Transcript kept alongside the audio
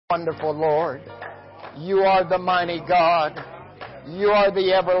Wonderful Lord. You are the mighty God. You are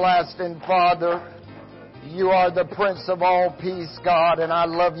the everlasting Father. You are the Prince of all peace, God, and I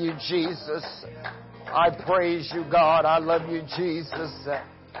love you, Jesus. I praise you, God. I love you, Jesus.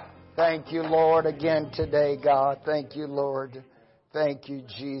 Thank you, Lord, again today, God. Thank you, Lord. Thank you,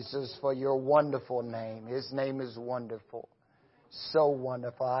 Jesus, for your wonderful name. His name is wonderful. So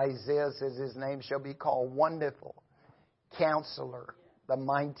wonderful. Isaiah says his name shall be called Wonderful, Counselor, the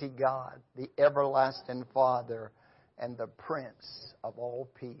Mighty God, the Everlasting Father, and the Prince of all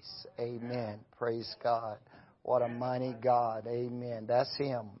peace. Amen. Praise God. What a mighty God. Amen. That's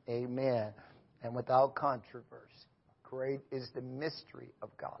Him. Amen. And without controversy, great is the mystery of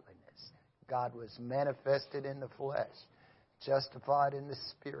godliness. God was manifested in the flesh, justified in the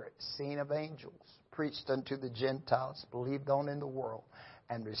Spirit, seen of angels, preached unto the Gentiles, believed on in the world,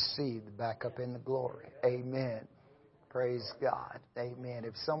 and received back up in the glory. Amen. Praise God. Amen.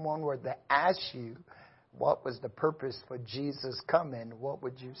 If someone were to ask you what was the purpose for Jesus coming, what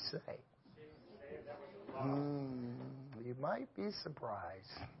would you say? You might be surprised.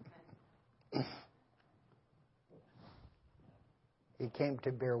 He came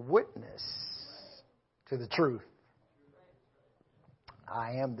to bear witness to the truth.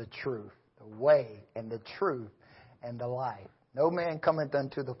 I am the truth, the way, and the truth, and the life. No man cometh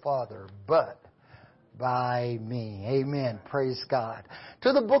unto the Father but by me. Amen. Praise God.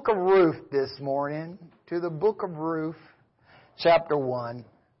 To the book of Ruth this morning. To the book of Ruth, chapter 1,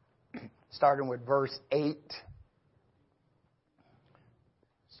 starting with verse 8.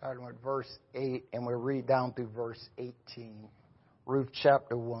 Starting with verse 8, and we'll read down through verse 18. Ruth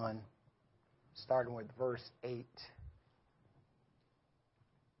chapter 1, starting with verse 8.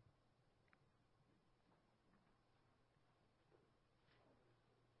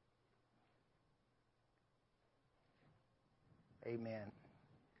 Amen.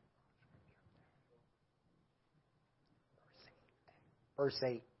 Verse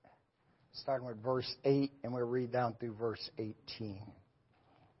 8. Starting with verse 8, and we'll read down through verse 18.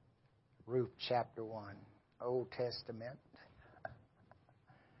 Ruth chapter 1, Old Testament.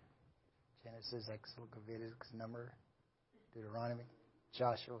 Genesis, Exodus, Leviticus, Number, Deuteronomy,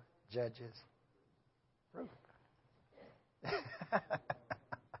 Joshua, Judges, Ruth.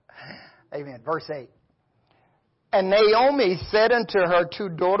 Amen. Verse 8. And Naomi said unto her two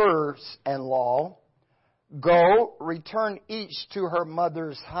daughters-in-law, Go, return each to her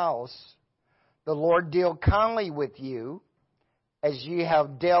mother's house. The Lord deal kindly with you, as ye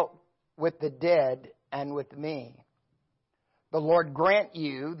have dealt with the dead and with me. The Lord grant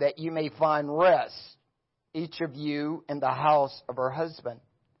you that you may find rest, each of you in the house of her husband.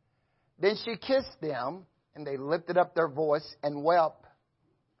 Then she kissed them, and they lifted up their voice and wept.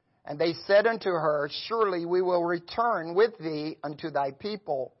 And they said unto her, Surely we will return with thee unto thy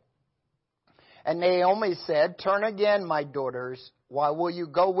people. And Naomi said, Turn again, my daughters. Why will you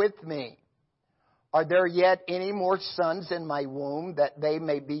go with me? Are there yet any more sons in my womb, that they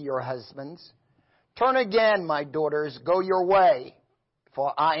may be your husbands? Turn again, my daughters, go your way,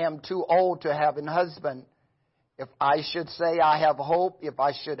 for I am too old to have an husband. If I should say I have hope, if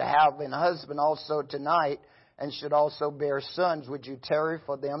I should have an husband also tonight, and should also bear sons, would you tarry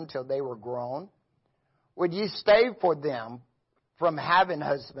for them till they were grown? Would ye stay for them from having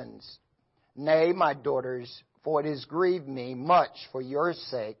husbands? Nay, my daughters, for it has grieved me much for your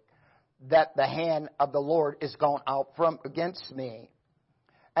sake, that the hand of the Lord is gone out from against me.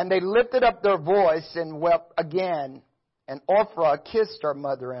 And they lifted up their voice and wept again. And Orpah kissed her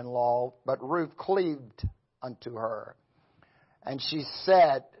mother-in-law, but Ruth cleaved unto her. And she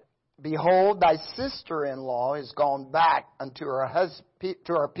said, Behold, thy sister-in-law is gone back unto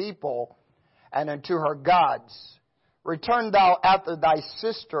her people and unto her gods. Return thou after thy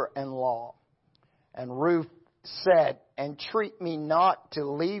sister-in-law. And Ruth said, Entreat me not to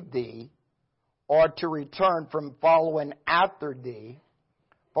leave thee, or to return from following after thee.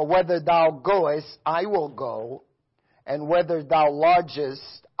 For whether thou goest, I will go, and whether thou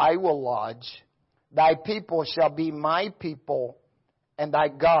lodgest, I will lodge. Thy people shall be my people, and thy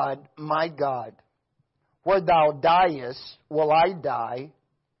God my God. Where thou diest, will I die,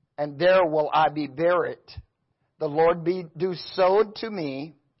 and there will I be buried. The Lord do so to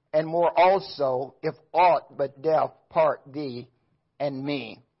me, and more also, if aught but death part thee and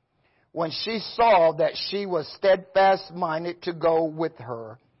me. When she saw that she was steadfast-minded to go with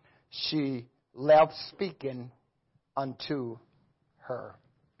her, she left speaking unto her.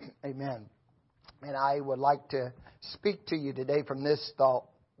 Amen. And I would like to speak to you today from this thought,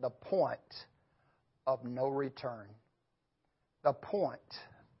 the point of no return. The point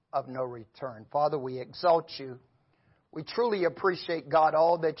of no return. Father, we exalt you. We truly appreciate, God,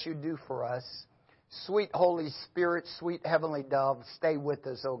 all that you do for us. Sweet Holy Spirit, sweet Heavenly Dove, stay with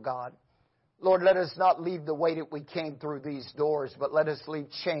us, oh God. Lord, let us not leave the way that we came through these doors, but let us leave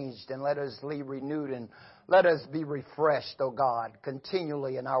changed and let us leave renewed and let us be refreshed, oh God,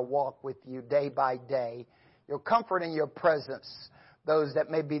 continually in our walk with you day by day. Your comfort and your presence, those that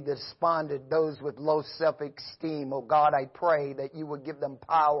may be despondent, those with low self-esteem, oh God, I pray that you would give them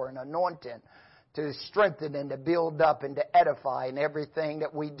power and anointing to strengthen and to build up and to edify in everything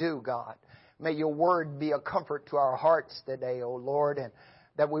that we do, God. May your word be a comfort to our hearts today, O Lord, and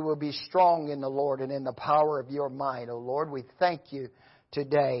that we will be strong in the Lord and in the power of your might, O Lord. We thank you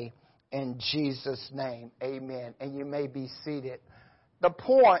today in Jesus' name. Amen. And you may be seated. The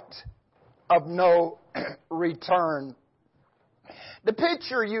point of no return. The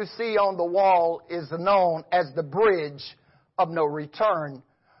picture you see on the wall is known as the bridge of no return.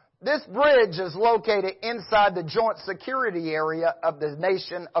 This bridge is located inside the joint security area of the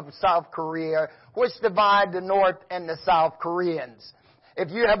nation of South Korea, which divide the North and the South Koreans.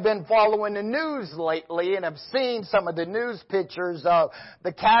 If you have been following the news lately and have seen some of the news pictures of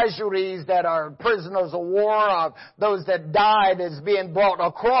the casualties that are prisoners of war, of those that died as being brought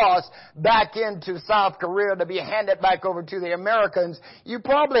across back into South Korea to be handed back over to the Americans, you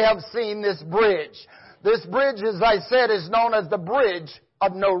probably have seen this bridge. This bridge, as I said, is known as the bridge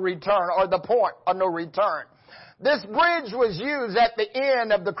of no return, or the point of no return. This bridge was used at the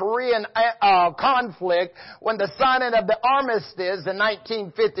end of the Korean conflict when the signing of the armistice in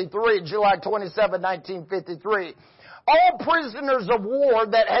 1953, July 27, 1953. All prisoners of war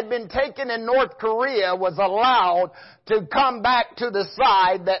that had been taken in North Korea was allowed to come back to the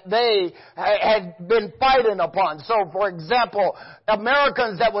side that they had been fighting upon. So, for example,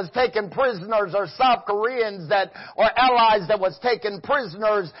 Americans that was taken prisoners or South Koreans that, or allies that was taken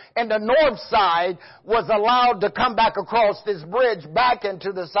prisoners in the north side was allowed to come back across this bridge back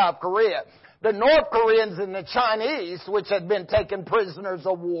into the South Korea. The North Koreans and the Chinese, which had been taken prisoners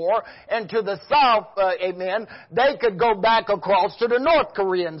of war, and to the south, they could go back across to the North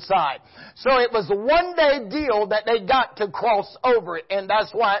Korean side. So it was a one-day deal that they got to cross over it, and that's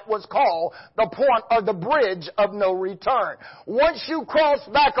why it was called the point or the bridge of no return. Once you cross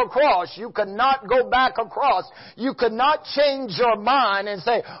back across, you could not go back across. You could not change your mind and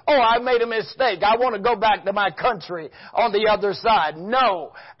say, oh, I made a mistake. I want to go back to my country on the other side.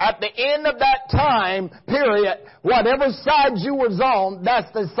 No. At the end of that time period, whatever side you was on, that's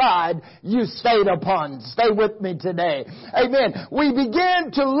the side you stayed upon. Stay with me today. Amen. We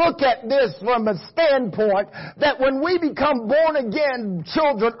begin to look at this from a standpoint that when we become born again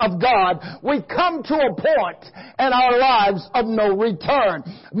children of God, we come to a point in our lives of no return.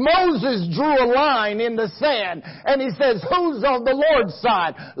 Moses drew a line in the sand and he says, who's on the Lord's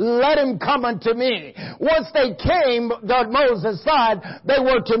side? Let him come unto me. Once they came to Moses' side, they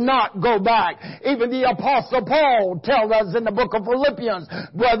were to not go back. Even the Apostle Paul tells us in the book of Philippians,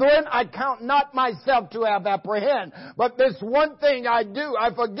 brethren, I count not myself to have apprehend, but this one thing I do,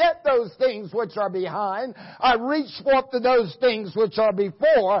 I forget those things which are behind, I reach forth to those things which are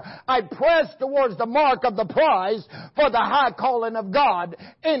before, I press towards the mark of the prize for the high calling of God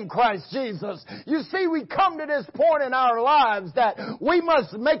in Christ Jesus. You see, we come to this point in our lives that we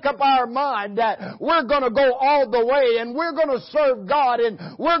must make up our mind that we're going to go all the way and we're going to serve God and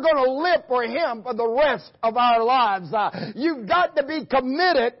we're going to live for Him for the rest of our lives. You've got to be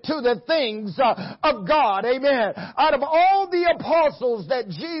committed to the things of God. Amen. Out of all the apostles that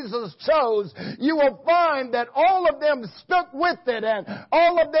Jesus chose, you will find that all of them stuck with it and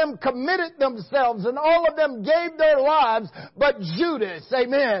all of them committed themselves and all of them gave their lives, but Judas,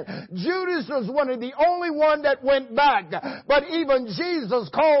 amen. Judas was one of the only one that went back, but even Jesus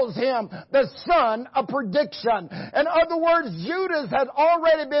calls him the son of prediction. In other words, Judas had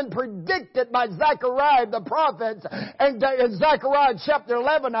already been predicted by Zechariah the prophet, and in Zechariah chapter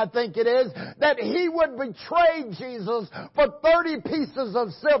 11, I think it is, that he would betray Jesus for 30 pieces of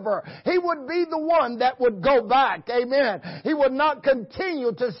silver. He would be the one that would go back. Amen. He would not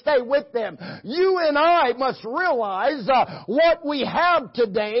continue to stay with them. You and I must realize what we have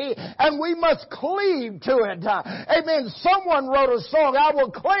today, and we must cleave to it. Amen. Someone wrote a song, I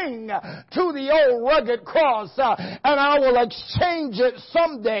will cling to the old rugged cross, and I will exchange it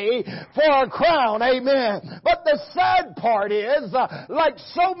someday for a crown. Amen. But the sad part is, like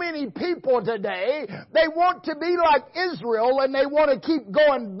so many people today, they want to be like Israel and they want to keep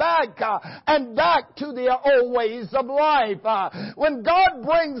going back and back to the old ways of life. When God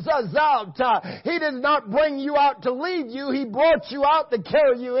brings us out, He did not bring you out to leave you. He brought you out to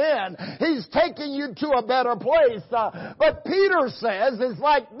carry you in. He's taking you to a better place. But Peter says it's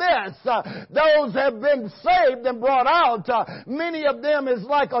like this. Those have been saved and brought out. Many of them is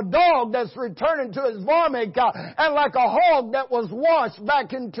like a dog that's returning to his vomit and like a hog that was washed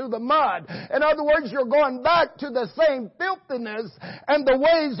back into the mud. In other words, you're going back to the same filthiness and the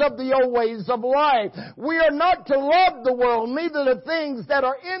ways of the old ways of life. We are not to love the world, neither the things that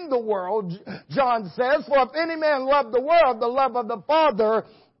are in the world, John says. For if any man love the world, the love of the Father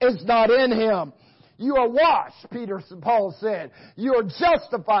is not in him. You are washed, Paul said. You are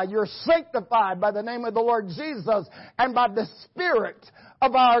justified. You're sanctified by the name of the Lord Jesus and by the Spirit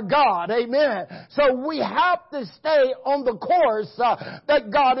of our God. Amen. So we have to stay on the course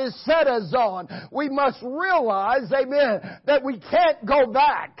that God has set us on. We must realize, amen, that we can't go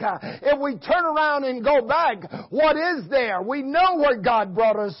back. If we turn around and go back, what is there? We know where God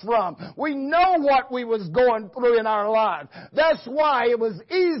brought us from. We know what we was going through in our life. That's why it was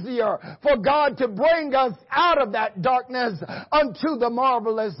easier for God to bring us out of that darkness unto the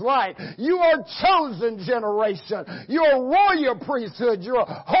marvelous light. You are a chosen generation. You're a royal priesthood. You're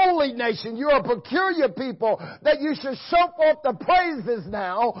a holy nation. You're a peculiar people, that you should show forth the praises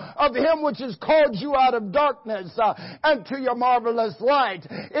now of Him which has called you out of darkness unto your marvelous light.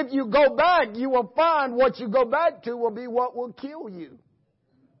 If you go back, you will find what you go back to will be what will kill you.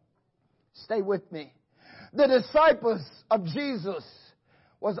 Stay with me. The disciples of Jesus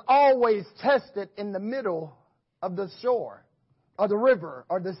was always tested in the middle of the shore or the river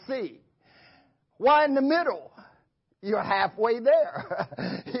or the sea. Why in the middle? You're halfway there.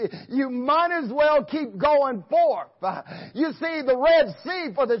 You might as well keep going forth. You see, the Red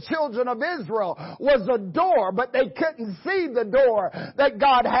Sea for the children of Israel was a door, but they couldn't see the door that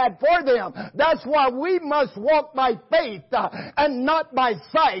God had for them. That's why we must walk by faith and not by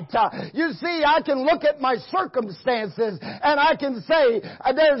sight. You see, I can look at my circumstances and I can say,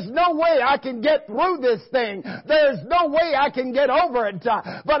 there's no way I can get through this thing. There's no way I can get over it.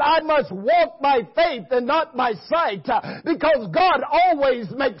 But I must walk by faith and not by sight. Because God always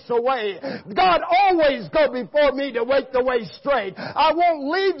makes a way. God always go before me to make the way straight. I won't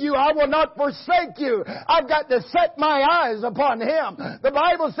leave you. I will not forsake you. I've got to set my eyes upon Him. The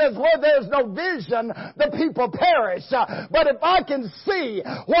Bible says where there's no vision, the people perish. But if I can see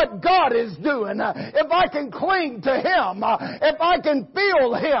what God is doing, if I can cling to Him, if I can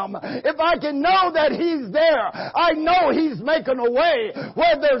feel Him, if I can know that He's there, I know He's making a way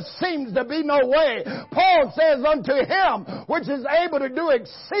where there seems to be no way. Paul says unto Him which is able to do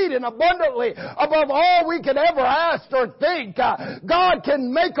exceeding abundantly above all we could ever ask or think. God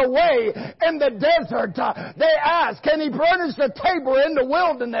can make a way in the desert. They ask, can He furnish a table in the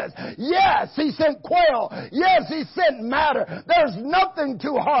wilderness? Yes, He sent quail. Yes, He sent matter. There's nothing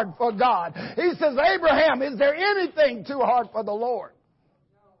too hard for God. He says, Abraham, is there anything too hard for the Lord?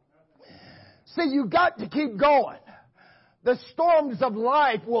 See, you got to keep going. The storms of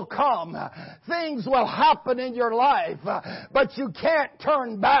life will come. Things will happen in your life, but you can't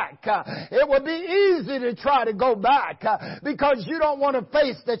turn back. It would be easy to try to go back because you don't want to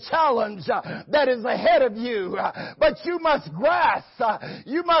face the challenge that is ahead of you. But you must grasp,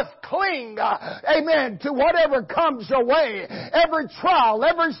 you must cling, amen, to whatever comes your way. Every trial,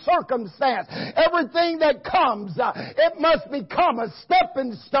 every circumstance, everything that comes, it must become a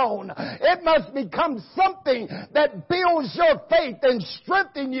stepping stone. It must become something that builds your faith and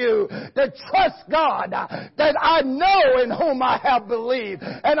strengthen you to trust God that I know in whom I have believed,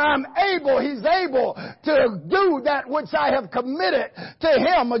 and He's able to do that which I have committed to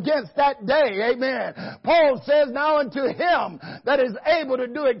Him against that day. Amen. Paul says, now unto Him that is able to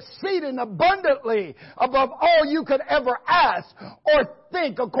do exceeding abundantly above all you could ever ask or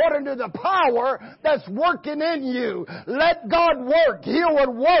think, according to the power that's working in you. Let God work. He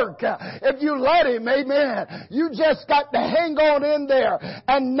will work if you let Him. Amen. You just got to hang on in there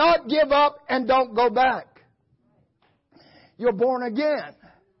and not give up and don't go back. You're born again.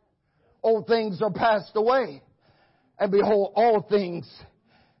 Old things are passed away, and behold, all things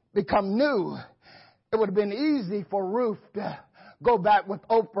become new. It would have been easy for Ruth to go back with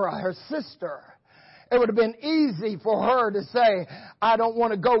Oprah, her sister. It would have been easy for her to say, I don't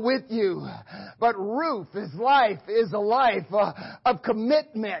want to go with you. But Ruth's life is a life of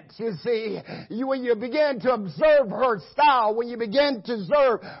commitment. You see, when you begin to observe her style, when you begin to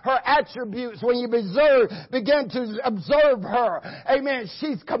observe her attributes, when you begin to observe her, amen,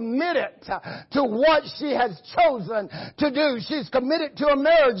 she's committed to what she has chosen to do. She's committed to her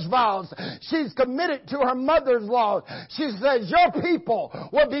marriage vows. She's committed to her mother's laws. She says, your people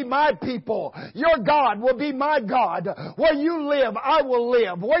will be my people. Your God will be my God. Where you live, I will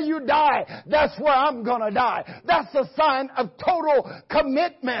live. Where you die, that's where I'm going to die. That's a sign of total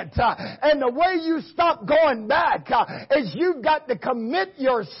commitment. And the way you stop going back is you've got to commit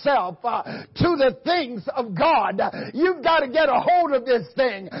yourself to the things of God. You've got to get a hold of this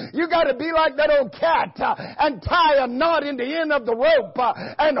thing. You've got to be like that old cat and tie a knot in the end of the rope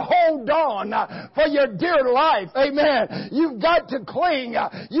and hold on for your dear life. Amen. You've got to cling.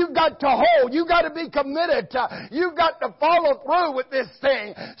 You've got to hold. You've got to be committed. You've got to follow through with this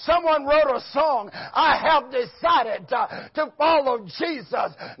thing. Someone wrote a song, I have decided to follow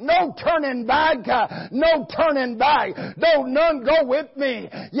Jesus. No turning back. No turning back. Though none go with me,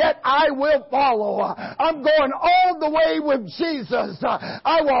 yet I will follow. I'm going all the way with Jesus.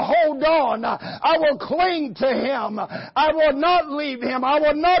 I will hold on. I will cling to Him. I will not leave Him. I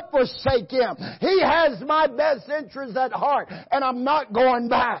will not forsake Him. He has my best interests at heart, and I'm not going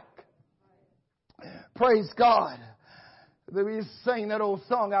back. Praise God. We sang that old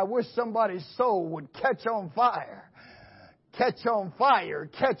song, I wish somebody's soul would catch on fire. Catch on fire.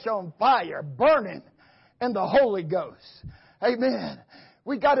 Catch on fire. Burning in the Holy Ghost. Amen.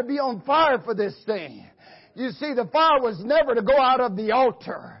 We got to be on fire for this thing. You see, the fire was never to go out of the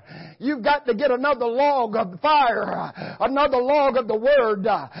altar. You've got to get another log of fire, another log of the Word,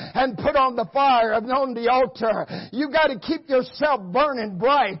 and put on the fire on the altar. You've got to keep yourself burning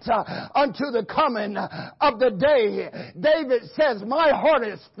bright unto the coming of the day. David says, my heart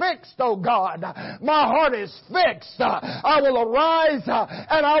is fixed, O God. My heart is fixed. I will arise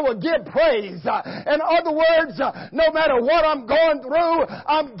and I will give praise. In other words, no matter what I'm going through,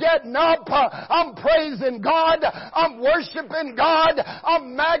 I'm getting up. I'm praising God. I'm worshiping God.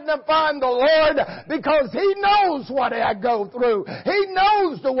 I'm magnifying the Lord because He knows what I go through. He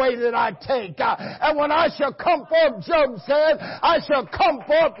knows the way that I take. And when I shall come forth, Job said, I shall come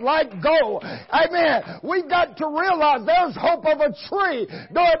forth like gold. Amen. We've got to realize there's hope of a tree.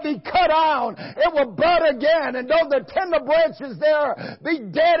 Though it be cut down, it will bud again. And though the tender branches there be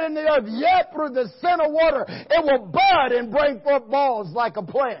dead in the earth, yet through the sin of water, it will bud and bring forth balls like a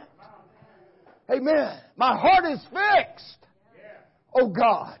plant. Amen. My heart is fixed. Oh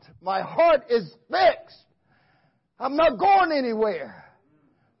God, my heart is fixed. I'm not going anywhere.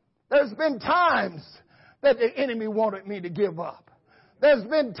 There's been times that the enemy wanted me to give up. There's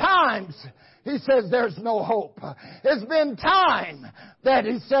been times he says there's no hope. There's been time that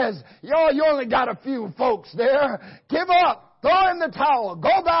he says, yo, you only got a few folks there. Give up. Throw in the towel.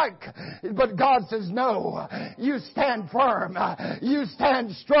 Go back. But God says, no. You stand firm. You stand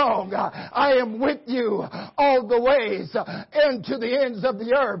strong. I am with you all the ways into the ends of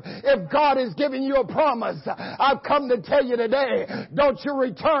the earth. If God is giving you a promise, I've come to tell you today, don't you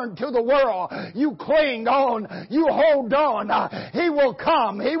return to the world. You cling on. You hold on. He will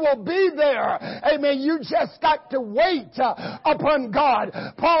come. He will be there. Amen. You just got to wait upon God.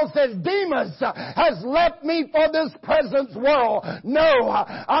 Paul says, Demas has left me for this present world. No,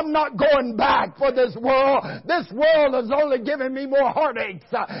 I'm not going back for this world. This world is only giving me more heartaches.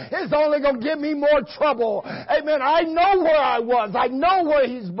 It's only going to give me more trouble. Amen. I know where I was. I know where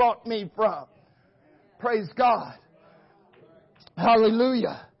He's brought me from. Praise God.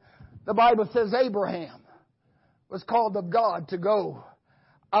 Hallelujah. The Bible says Abraham was called of God to go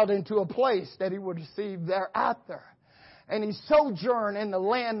out into a place that he would receive thereafter. And he sojourned in the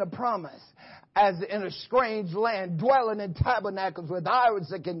land of promise, as in a strange land, dwelling in tabernacles with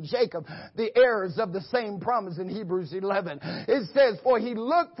Isaac and Jacob, the heirs of the same promise in Hebrews 11. It says, for he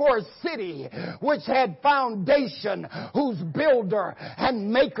looked for a city which had foundation, whose builder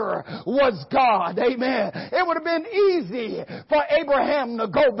and maker was God. Amen. It would have been easy for Abraham to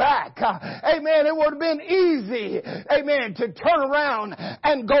go back. Amen. It would have been easy, amen, to turn around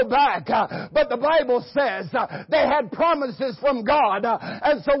and go back. But the Bible says they had promises from God.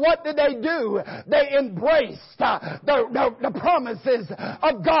 And so what did they do? they embraced the promises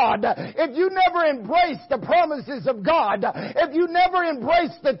of God. If you never embrace the promises of God, if you never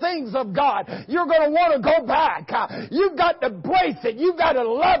embrace the things of God, you're going to want to go back. You've got to embrace it. You've got to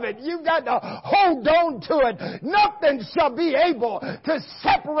love it. You've got to hold on to it. Nothing shall be able to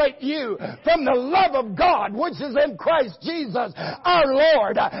separate you from the love of God, which is in Christ Jesus our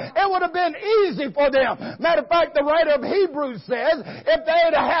Lord. It would have been easy for them. Matter of fact, the writer of Hebrews says if they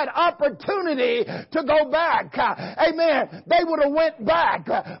had had opportunity to go back, amen, they would have went back.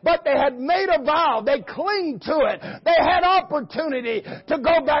 But they had made a vow. They cling to it. They had opportunity to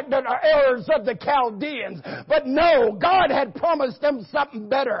go back to the errors of the Chaldeans. But no, God had promised them something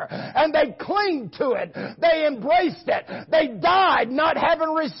better. And they cling to it. They embraced it. They died not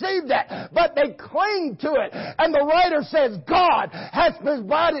having received it. But they cling to it. And the writer says God has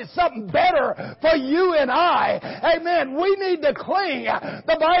provided something better for you and I. Amen. We need to cling.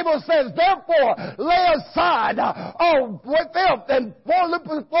 The Bible says, therefore, lay aside all filth and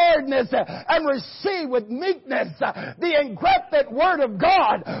forwardness and receive with meekness the engrafted word of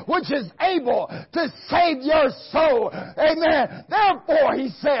God, which is able to save your soul. Amen. Therefore, he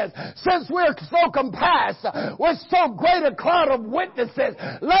says, since we're so compassed with so great a cloud of witnesses,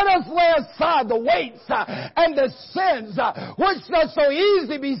 let us lay aside the weights and the sins which does so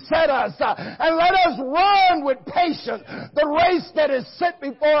easily beset us, and let us run with patience the race that is set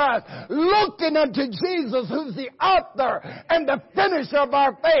before us, looking unto Jesus, who's the author and the finisher of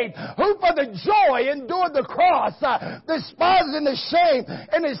our faith, who for the joy endured the cross, despising the shame,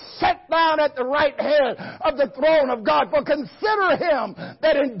 and is set down at the right hand of the throne of God. For consider him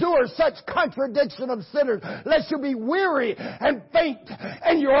that endures such contradiction of sinners, lest you be weary and faint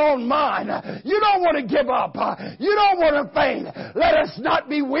in your own mind. You don't want to give up. You don't want to faint. Let us not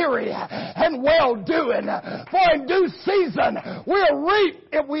be weary and well doing, for in due season we'll reap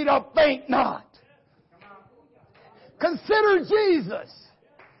if we don't faint not. Consider Jesus.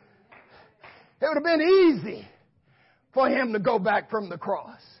 It would have been easy for him to go back from the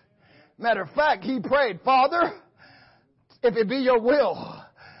cross. Matter of fact, he prayed, Father, if it be your will,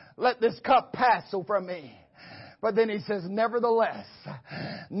 let this cup pass from me. But then he says, nevertheless,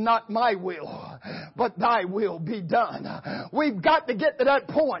 not my will, but thy will be done. We've got to get to that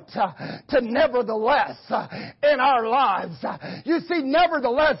point to nevertheless in our lives. You see,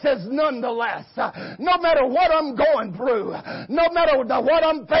 nevertheless is nonetheless. No matter what I'm going through, no matter what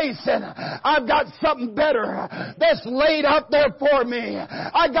I'm facing, I've got something better that's laid out there for me.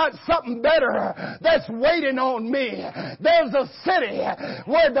 I got something better that's waiting on me. There's a city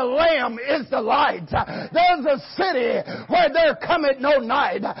where the Lamb is the light. There's a city where there cometh no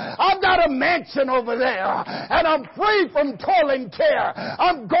night. I've got a mansion over there, and I'm free from toil and care.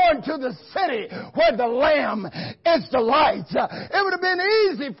 I'm going to the city where the Lamb is the light. It would have been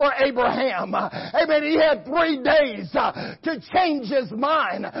easy for Abraham. Amen. He had 3 days to change his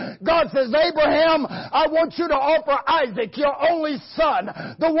mind. God says, Abraham, I want you to offer Isaac, your only son,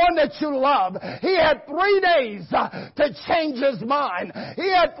 the one that you love. He had 3 days to change his mind.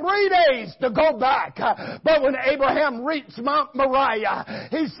 He had 3 days to go back. But when Abraham reached Mount Moriah,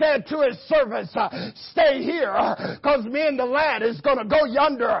 he said to his servants, stay here, because me and the lad is going to go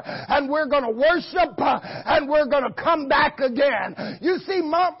yonder, and we're going to worship, and we're going to come back again. You see,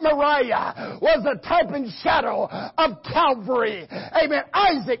 Mount Moriah was a type and shadow of Calvary. Amen.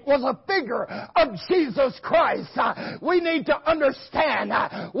 Isaac was a figure of Jesus Christ. We need to understand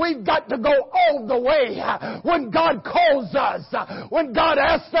we've got to go all the way. When God calls us, when God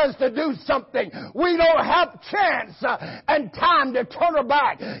asks us to do something, we don't have chance and time to turn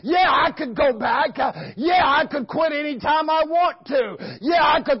back. Yeah, I could go back. Yeah, I could quit anytime I want to. Yeah,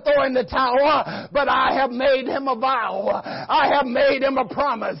 I could throw in the towel, but I have made him a vow. I have made him a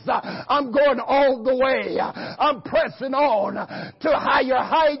promise. I'm going all the way. I'm pressing on to higher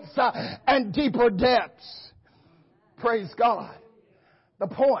heights and deeper depths. Praise God. The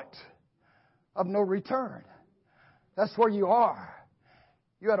point of no return. That's where you are.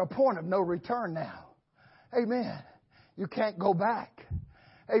 You're at a point of no return now. Amen. You can't go back.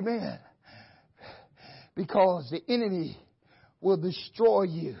 Amen. Because the enemy will destroy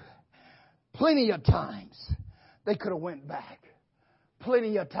you. Plenty of times they could have went back.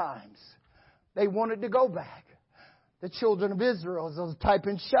 Plenty of times they wanted to go back. The children of Israel is a type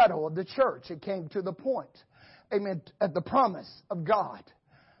and shadow of the church. It came to the point, amen, at the promise of God.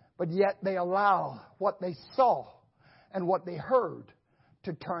 But yet they allow what they saw and what they heard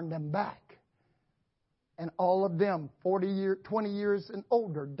to turn them back. And all of them, 20 years and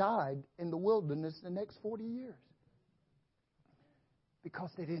older, died in the wilderness the next 40 years. Because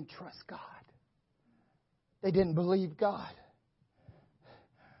they didn't trust God. They didn't believe God.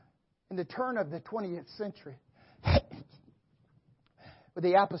 in the turn of the 20th century,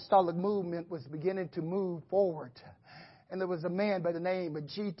 the apostolic movement was beginning to move forward. And there was a man by the name of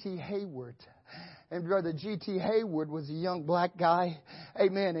G.T. Hayward. And Brother G.T. Hayward was a young black guy.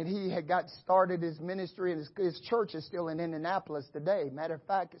 Amen. And he had got started his ministry, and his church is still in Indianapolis today. Matter of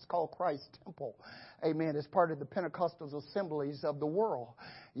fact, it's called Christ Temple. Amen. It's part of the Pentecostal assemblies of the world.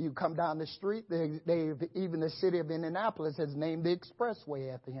 You come down the street, even the city of Indianapolis has named the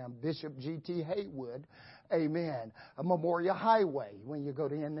expressway after him, Bishop G.T. Haywood. Amen. A memorial highway. When you go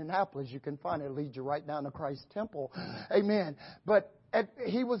to Indianapolis, you can find it. Leads you right down to Christ Temple. Amen. But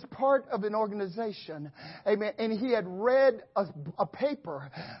he was part of an organization. Amen. And he had read a paper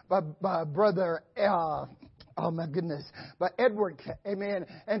by Brother by Edward, amen,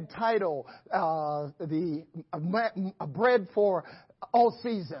 entitled the Bread for All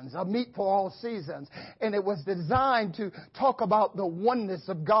Seasons, a meat for all seasons. And it was designed to talk about the oneness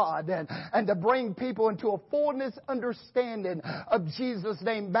of God and to bring people into a fullness understanding of Jesus'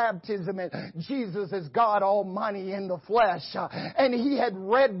 name baptism and Jesus is God Almighty in the flesh. And he had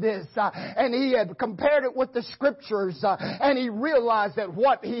read this and he had compared it with the scriptures and he realized that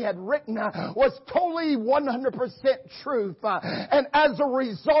what he had written was totally 100% truth. And as a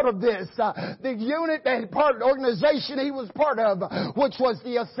result of this, the unit and part of the organization he was part of, which was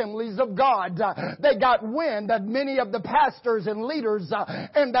the Assemblies of God, they got wind that many of the pastors and leaders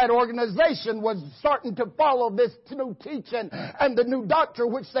in that organization was starting to follow this new teaching and the new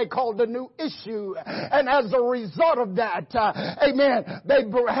doctrine, which they called the new issue. And as a result of that, amen, they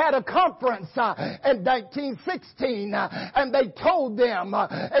had a conference in 1916 and they told them,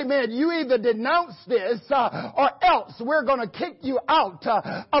 amen, you either denounce this or else we're going to kick you out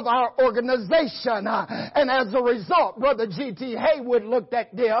of our organization. And as a result, Brother G.T. Haywood looked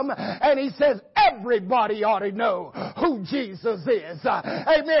at them and he says, everybody ought to know who Jesus is.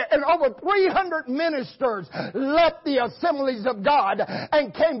 Amen. And over 300 ministers left the Assemblies of God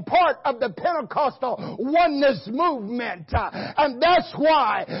and came part of the Pentecostal oneness movement. And that's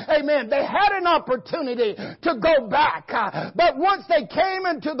why, amen, they had an opportunity to go back. But once they came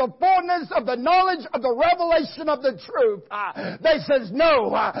into the fullness of the knowledge of the revelation of the truth, they says, no,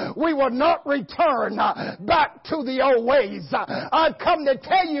 we will not return back to the old ways. I've come to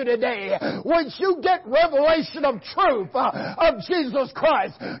tell you today, once you get revelation of truth of Jesus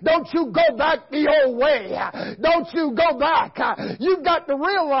Christ, don't you go back the old way. Don't you go back. You've got to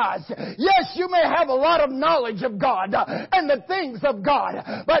realize, yes, you may have a lot of knowledge of God and the things of God,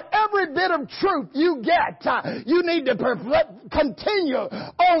 but every bit of truth you get, you need to continue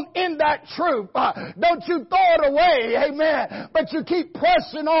on in that truth. Don't you throw it away, amen, but you keep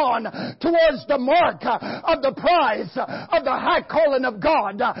pressing on towards the mark of the prize of the high calling of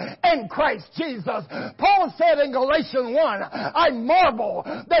God in Christ Jesus. Paul said in Galatians 1, I marvel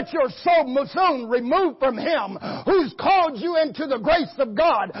that you're so soon removed from him who's called you into the grace of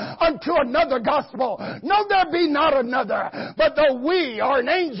God unto another gospel. No, there be not another, but though we or an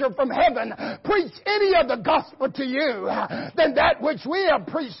angel from heaven preach any other gospel to you than that which we have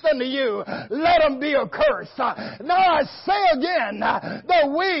preached unto you, let him be accursed. Now I say again,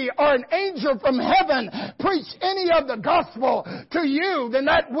 though we or an angel from heaven preach any other gospel to you than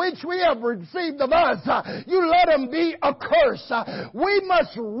that which we have received of us, you let him be accursed. We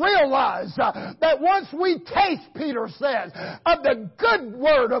must realize that once we taste, Peter says, of the good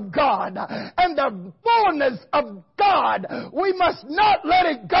word of God and the fullness of God, we must not let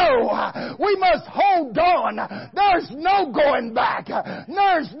it go. We must hold on. There's no going back.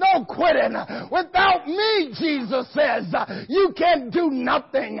 There's no quitting. Without me, Jesus says, you can do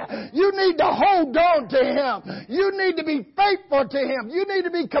nothing. You need to hold on to him. You need to be faithful to him. You need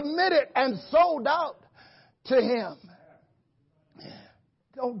to be committed and sold out to him.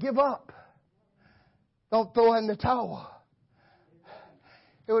 Don't give up. Don't throw in the towel.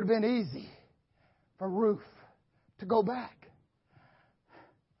 It would have been easy for Ruth to go back.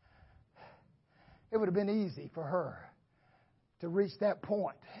 It would have been easy for her to reach that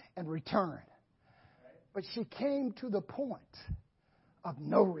point and return. But she came to the point of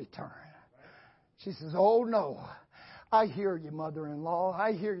no return. She says, oh no, I hear you, mother-in-law.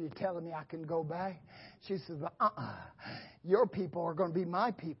 I hear you telling me I can go back. She says, your people are going to be my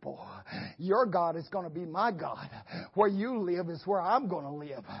people. Your God is going to be my God. Where you live is where I'm going to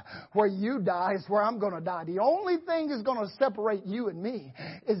live. Where you die is where I'm going to die. The only thing that's going to separate you and me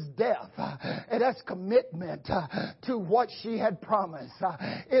is death. And that's commitment to what she had promised.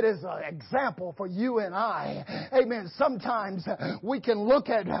 It is an example for you and I. Amen. Sometimes we can look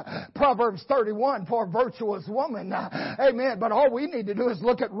at Proverbs 31 for a virtuous woman. Amen. But all we need to do is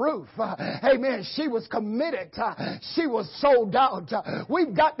look at Ruth. Amen. She was committed. She was sold out.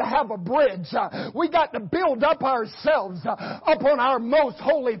 We've got to have a bridge. We got to build up ourselves upon our most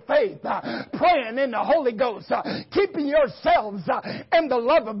holy faith, praying in the Holy Ghost, keeping yourselves in the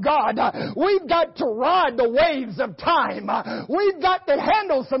love of God. We've got to ride the waves of time. We've got to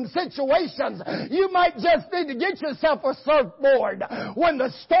handle some situations. You might just need to get yourself a surfboard when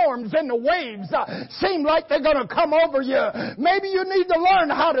the storms and the waves seem like they're going to come over you. Maybe you need to learn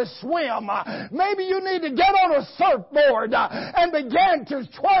how to swim. Maybe you need to get on a surfboard and begin to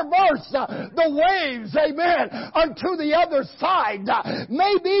traverse the waves, amen, unto the other side.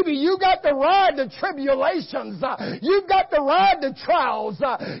 Maybe you got to ride the tribulations. You've got to ride the trials.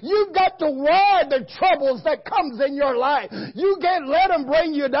 You've got to ride the troubles that comes in your life. You can't let them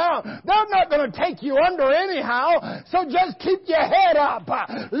bring you down. They're not going to take you under anyhow. So just keep your head up.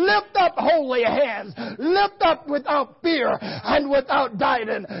 Lift up holy hands. Lift up without fear and without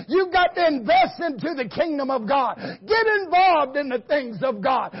doubting. You've got to invest into the kingdom of God. Get involved in the things of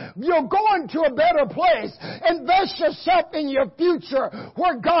God. You're going to a better place. Invest yourself in your future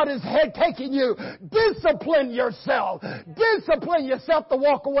where God is taking you. Discipline yourself. Discipline yourself to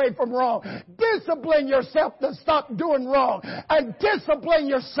walk away from wrong. Discipline yourself to stop doing wrong. And discipline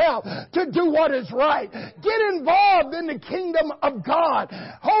yourself to do what is right. Get involved in the kingdom of God.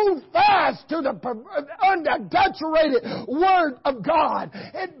 Hold fast to the unadulterated Word of God.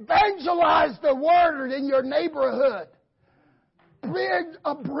 Evangelize the Word in your neighborhood. Build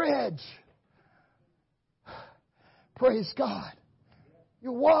a bridge. Praise God.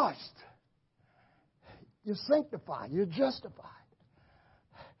 You're washed. You're sanctified. You're justified.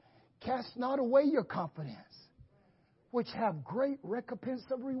 Cast not away your confidence, which have great recompense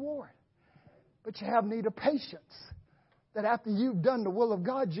of reward. But you have need of patience, that after you've done the will of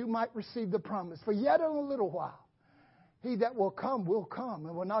God, you might receive the promise. For yet in a little while, he that will come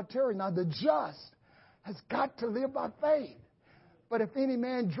and will not tarry. Now the just has got to live by faith. But if any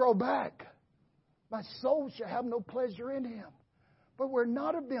man draw back, my soul shall have no pleasure in him. But we're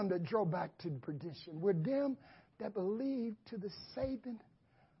not of them that draw back to perdition. We're them that believe to the saving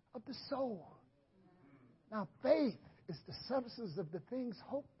of the soul. Now faith is the substance of the things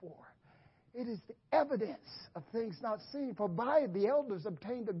hoped for. It is the evidence of things not seen. For by it the elders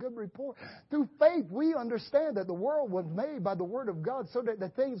obtained a good report. Through faith we understand that the world was made by the word of God, so that the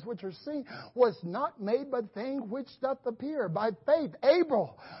things which are seen was not made by the thing which doth appear. By faith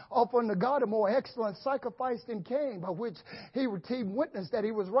Abel offered unto God a more excellent sacrifice than Cain, by which he received witness that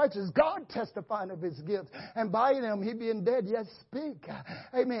he was righteous, God testifying of his gifts. And by them he being dead yet speak.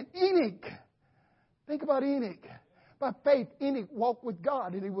 Amen. Enoch. Think about Enoch. By faith, Enoch walked with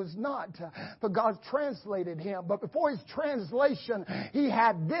God, and he was not, for God translated him. But before his translation, he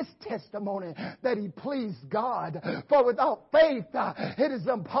had this testimony that he pleased God. For without faith, it is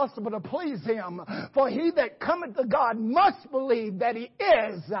impossible to please him. For he that cometh to God must believe that he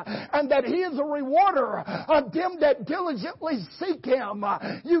is, and that he is a rewarder of them that diligently seek him.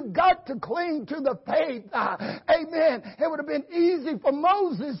 You've got to cling to the faith. Amen. It would have been easy for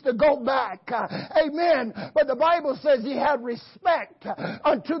Moses to go back. Amen. But the Bible says he had respect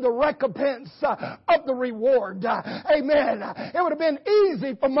unto the recompense of the reward. Amen. It would have been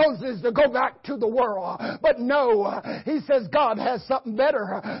easy for Moses to go back to the world. But no, he says God has something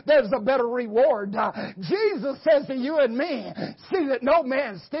better. There's a better reward. Jesus says to you and me, see that no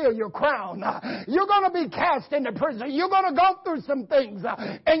man steal your crown. You're going to be cast into prison. You're going to go through some things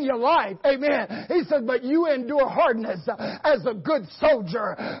in your life. Amen. He says, but you endure hardness as a good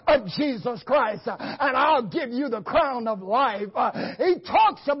soldier of Jesus Christ, and I'll give you the crown of life. He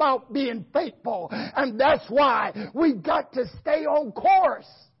talks about being faithful, and that's why we've got to stay on course.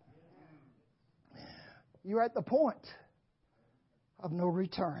 You're at the point of no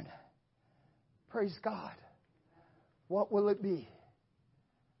return. Praise God. What will it be?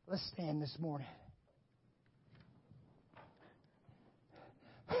 Let's stand this morning.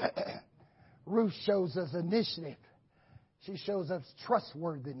 Ruth shows us initiative. She shows us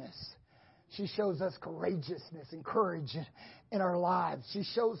trustworthiness. She shows us courageousness and courage in our lives. She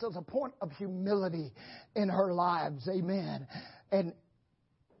shows us a point of humility in her lives. Amen. And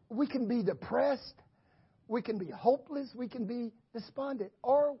we can be depressed. We can be hopeless. We can be despondent.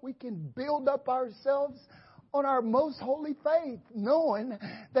 Or we can build up ourselves on our most holy faith, knowing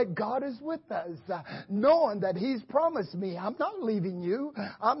that God is with us, knowing that He's promised me, I'm not leaving you,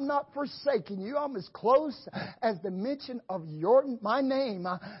 I'm not forsaking you, I'm as close as the mention of my name.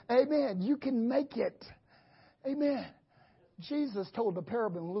 Amen. You can make it. Amen. Jesus told a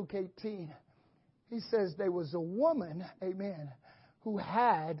parable in Luke 18. He says there was a woman, amen, who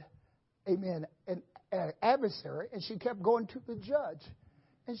had, amen, an adversary, and she kept going to the judge.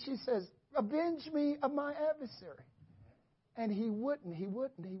 And she says, avenge me of my adversary. And he wouldn't.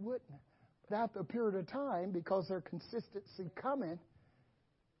 But after a period of time, because their consistency coming,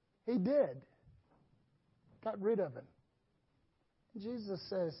 he did. Got rid of him. And Jesus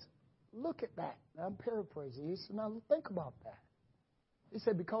says, look at that. Now, I'm paraphrasing. He said, now think about that. He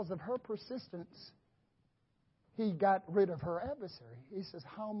said, because of her persistence, he got rid of her adversary. He says,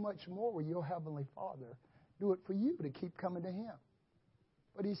 how much more will your heavenly Father do it for you to keep coming to him?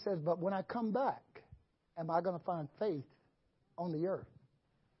 But he says, but when I come back, am I going to find faith on the earth?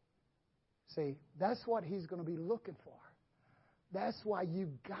 See, that's what he's going to be looking for. That's why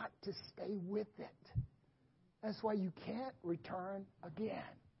you've got to stay with it. That's why you can't return again.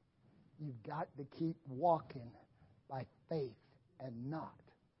 You've got to keep walking by faith and not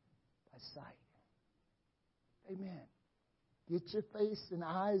by sight. Amen. Get your face and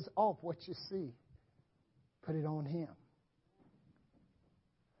eyes off what you see. Put it on him.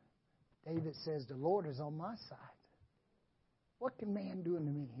 David says, the Lord is on my side. What can man do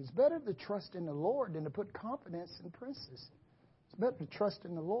unto me? It's better to trust in the Lord than to put confidence in princes. It's better to trust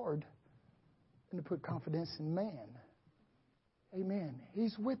in the Lord than to put confidence in man. Amen.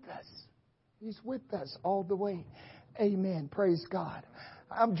 He's with us. He's with us all the way. Amen. Praise God.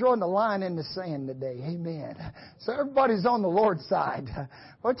 I'm drawing the line in the sand today. Amen. So everybody's on the Lord's side.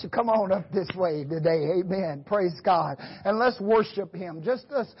 Why don't you come on up this way today? Amen. Praise God. And let's worship him. Just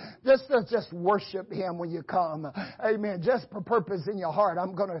worship him when you come. Amen. Just for purpose in your heart.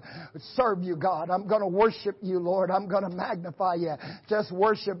 I'm going to serve you, God. I'm going to worship you, Lord. I'm going to magnify you. Just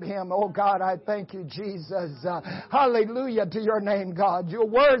worship him. Oh, God, I thank you, Jesus. Hallelujah to your name, God. You're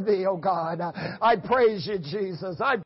worthy, oh, God. I praise you, Jesus. I